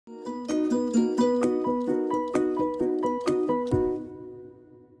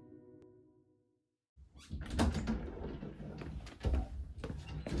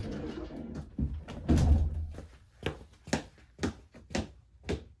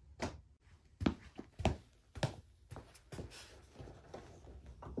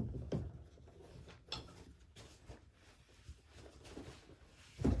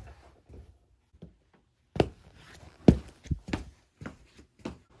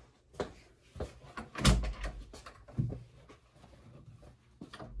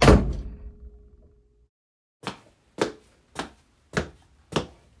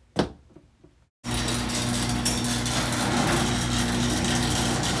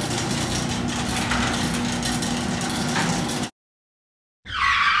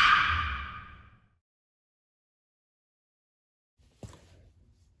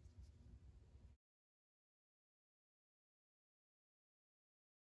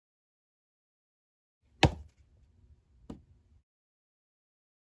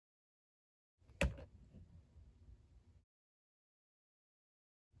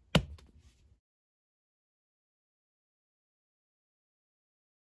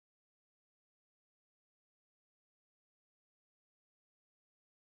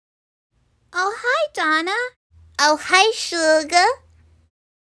Oh, hi, Donna. Oh, hi, Sugar.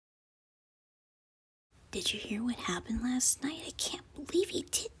 Did you hear what happened last night? I can't believe he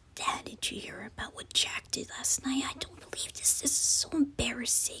did that. Did you hear about what Jack did last night? I don't believe this. This is so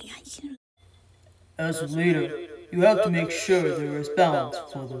embarrassing. As a leader, you have to make sure there is balance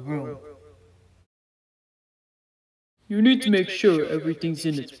for the room. You need to make sure everything's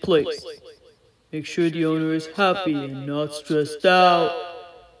in its place. Make sure the owner is happy and not stressed out,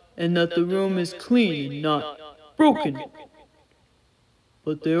 and that the room is clean and not broken.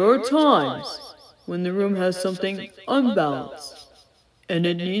 But there are times when the room has something unbalanced, and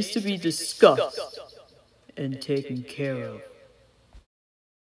it needs to be discussed and taken care of.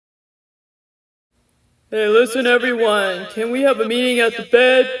 Hey, listen everyone, can we have a meeting at the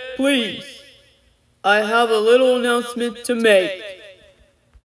bed, please? I have a little announcement to make.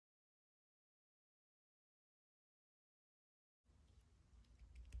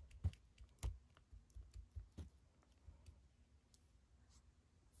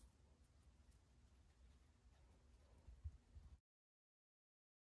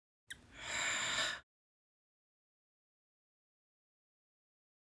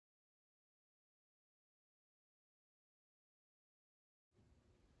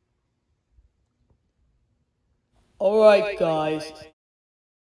 Alright guys,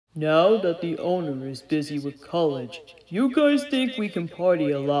 now that the owner is busy with college, you guys think we can party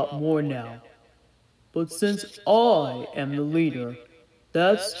a lot more now. But since I am the leader,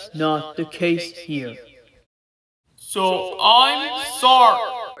 that's not the case here. So I'm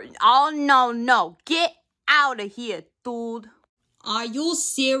sorry. Oh, no. Get out of here, dude. Are you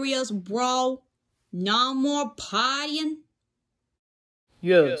serious, bro? No more partying?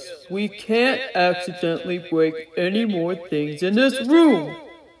 Yes, we can't accidentally break any more things in this room.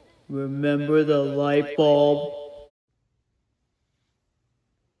 Remember the light bulb?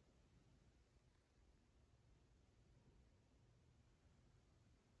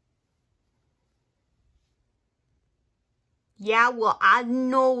 Yeah, well, I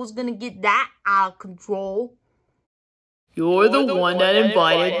know it was gonna get that out of control. You're the one that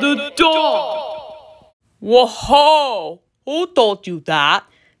invited the dog! Whoa! Who told you that?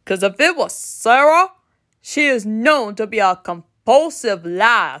 'Cause if it was Sarah, she is known to be a compulsive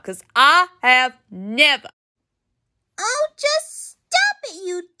liar, 'cause I have never. Oh, just stop it,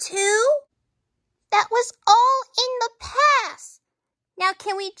 you two. That was all in the past. Now,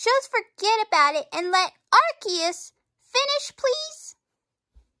 can we just forget about it and let Arceus finish, please?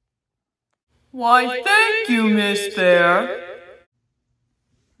 Why, thank you, Miss Bear.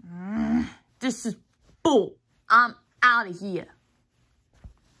 This is bull. I'm out of here.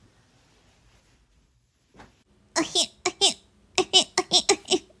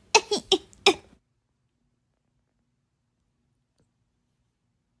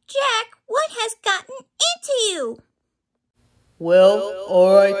 Jack, what has gotten into you? Well,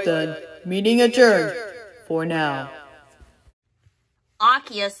 alright then. Meeting adjourned. For now.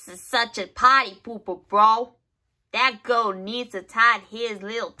 Arceus is such a party pooper, bro. That girl needs to tie his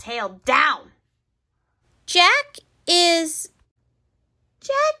little tail down. Jack is...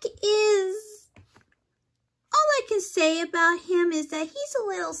 All I can say about him is that he's a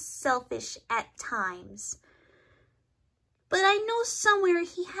little selfish at times. But I know somewhere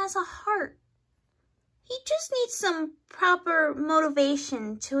he has a heart. He just needs some proper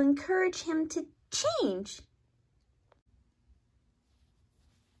motivation to encourage him to change.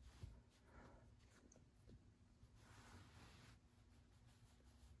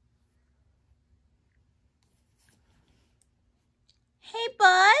 Hey,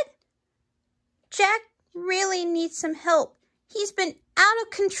 bud. Jack really needs some help. He's been out of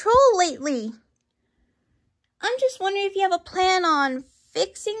control lately. I'm just wondering if you have a plan on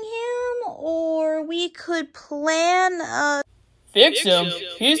fixing him, or we could plan a... Fix him?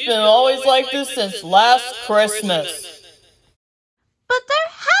 He's been always like this since last Christmas. But there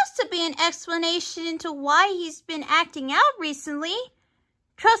has to be an explanation into why he's been acting out recently.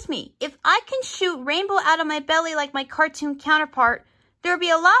 Trust me, if I can shoot rainbow out of my belly like my cartoon counterpart, there'll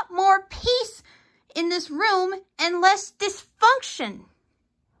be a lot more peace in this room and less dysfunction.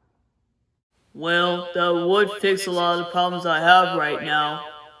 Well, that would fix a lot of the problems I have right now.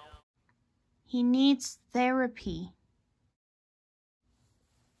 He needs therapy.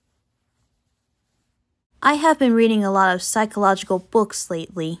 I have been reading a lot of psychological books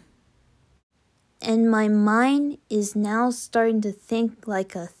lately. And my mind is now starting to think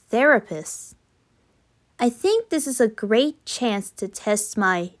like a therapist. I think this is a great chance to test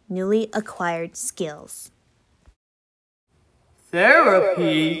my newly acquired skills.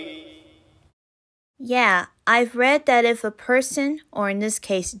 Therapy? Yeah, I've read that if a person, or in this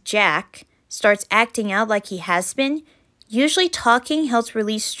case Jack, starts acting out like he has been, usually talking helps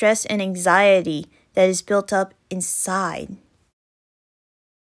release stress and anxiety that is built up inside.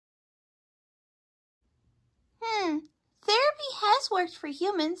 Therapy has worked for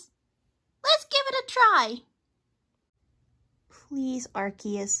humans. Let's give it a try. Please,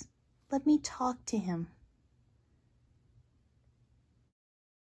 Arceus, let me talk to him.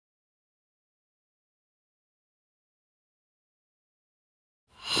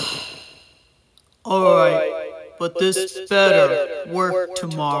 Alright, but this better work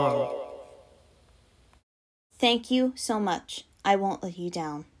tomorrow. Thank you so much. I won't let you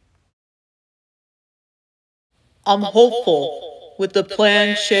down. I'm hopeful with the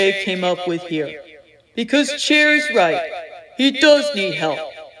plan Shay came up with here. Because Cherry's right, he does need help.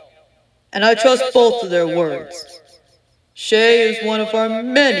 And I trust both of their words. Shay is one of our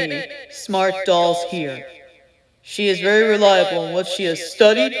many smart dolls here. She is very reliable in what she has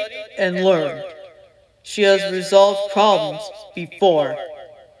studied and learned. She has resolved problems before.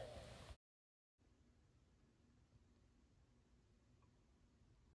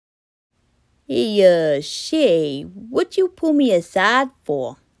 Hey, Shay, what you pull me aside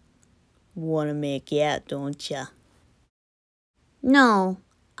for? Wanna make out, don't ya? No,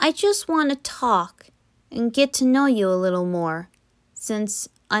 I just want to talk and get to know you a little more, since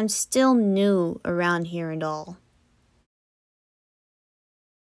I'm still new around here and all.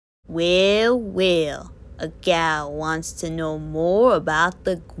 Well, a gal wants to know more about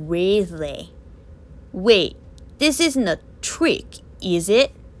the grizzly. Wait, this isn't a trick, is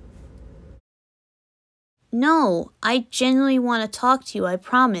it? No, I genuinely want to talk to you, I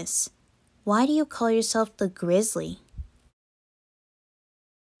promise. Why do you call yourself the Grizzly?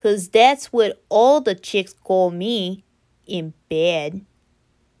 'Cause that's what all the chicks call me in bed.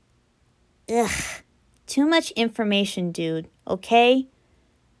 Ugh, too much information, dude, okay?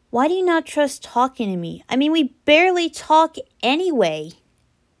 Why do you not trust talking to me? I mean, we barely talk anyway.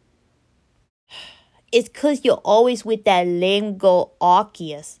 It's 'cause you're always with that lame girl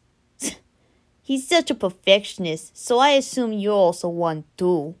Arceus. He's such a perfectionist, so I assume you're also one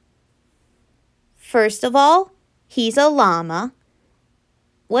too. First of all, he's a llama.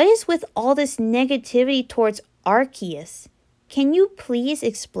 What is with all this negativity towards Arceus? Can you please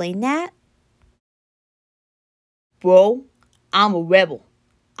explain that? Bro, I'm a rebel.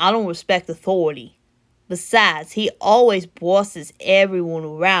 I don't respect authority. Besides, he always bosses everyone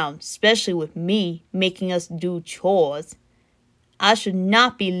around, especially with me, making us do chores. I should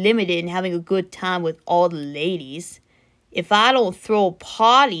not be limited in having a good time with all the ladies. If I don't throw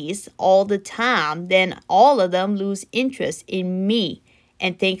parties all the time, then all of them lose interest in me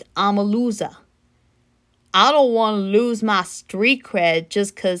and think I'm a loser. I don't want to lose my street cred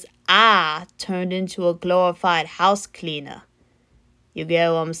just 'cause I turned into a glorified house cleaner. You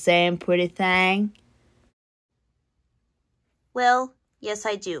get what I'm saying, pretty thing? Well, yes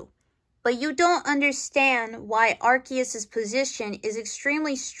I do. But you don't understand why Arceus' position is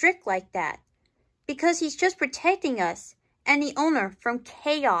extremely strict like that. Because he's just protecting us and the owner from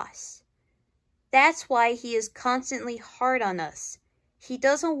chaos. That's why he is constantly hard on us. He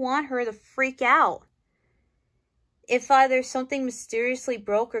doesn't want her to freak out. If either something mysteriously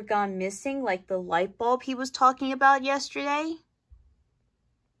broke or gone missing, like the light bulb he was talking about yesterday.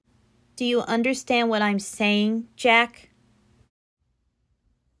 Do you understand what I'm saying, Jack?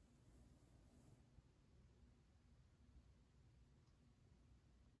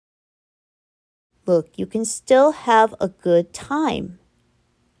 Look, you can still have a good time.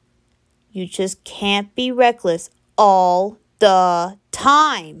 You just can't be reckless all the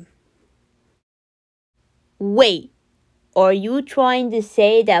time. Wait, are you trying to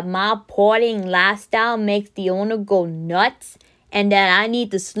say that my partying lifestyle makes the owner go nuts and that I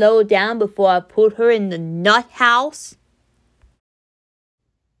need to slow down before I put her in the nut house?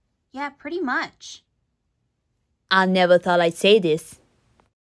 Yeah, pretty much. I never thought I'd say this.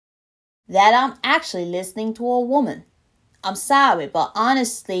 That I'm actually listening to a woman. I'm sorry, but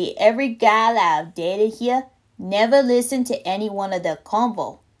honestly, every guy that I've dated here never listened to any one of their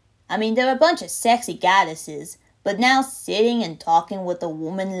convo. I mean, they're a bunch of sexy goddesses, but now sitting and talking with a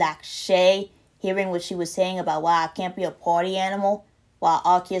woman like Shay, hearing what she was saying about why I can't be a party animal, why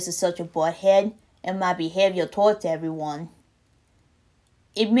Arceus is such a butthead, and my behavior towards everyone.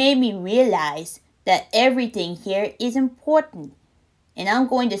 It made me realize that everything here is important, and I'm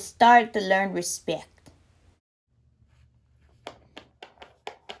going to start to learn respect.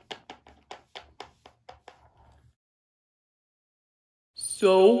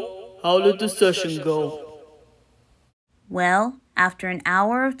 So, how did the session go? Well, after an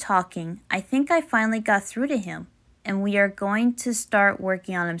hour of talking, I think I finally got through to him. and we are going to start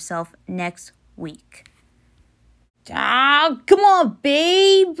working on himself next week. Ah, come on,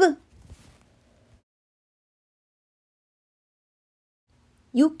 babe.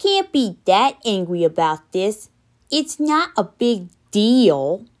 You can't be that angry about this. It's not a big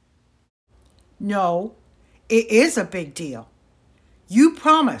deal. No, it is a big deal. You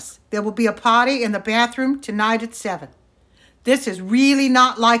promise there will be a party in the bathroom tonight at 7. This is really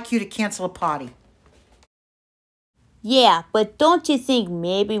not like you to cancel a party. Yeah, but don't you think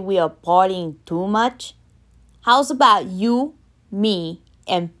maybe we are partying too much? How's about you, me,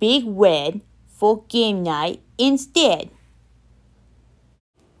 and Big Red for game night instead?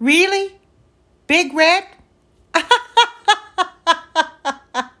 Really? Big Red?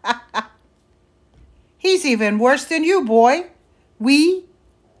 He's even worse than you, boy. We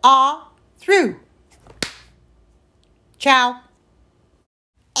are through. Ciao.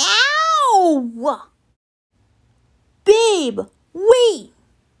 Ow! Babe, wait!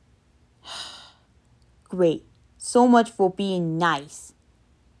 Great. So much for being nice.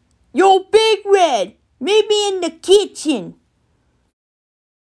 Yo, Big Red! Meet me in the kitchen!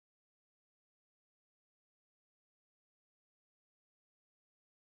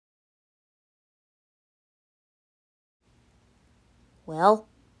 Well,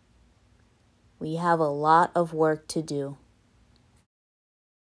 we have a lot of work to do.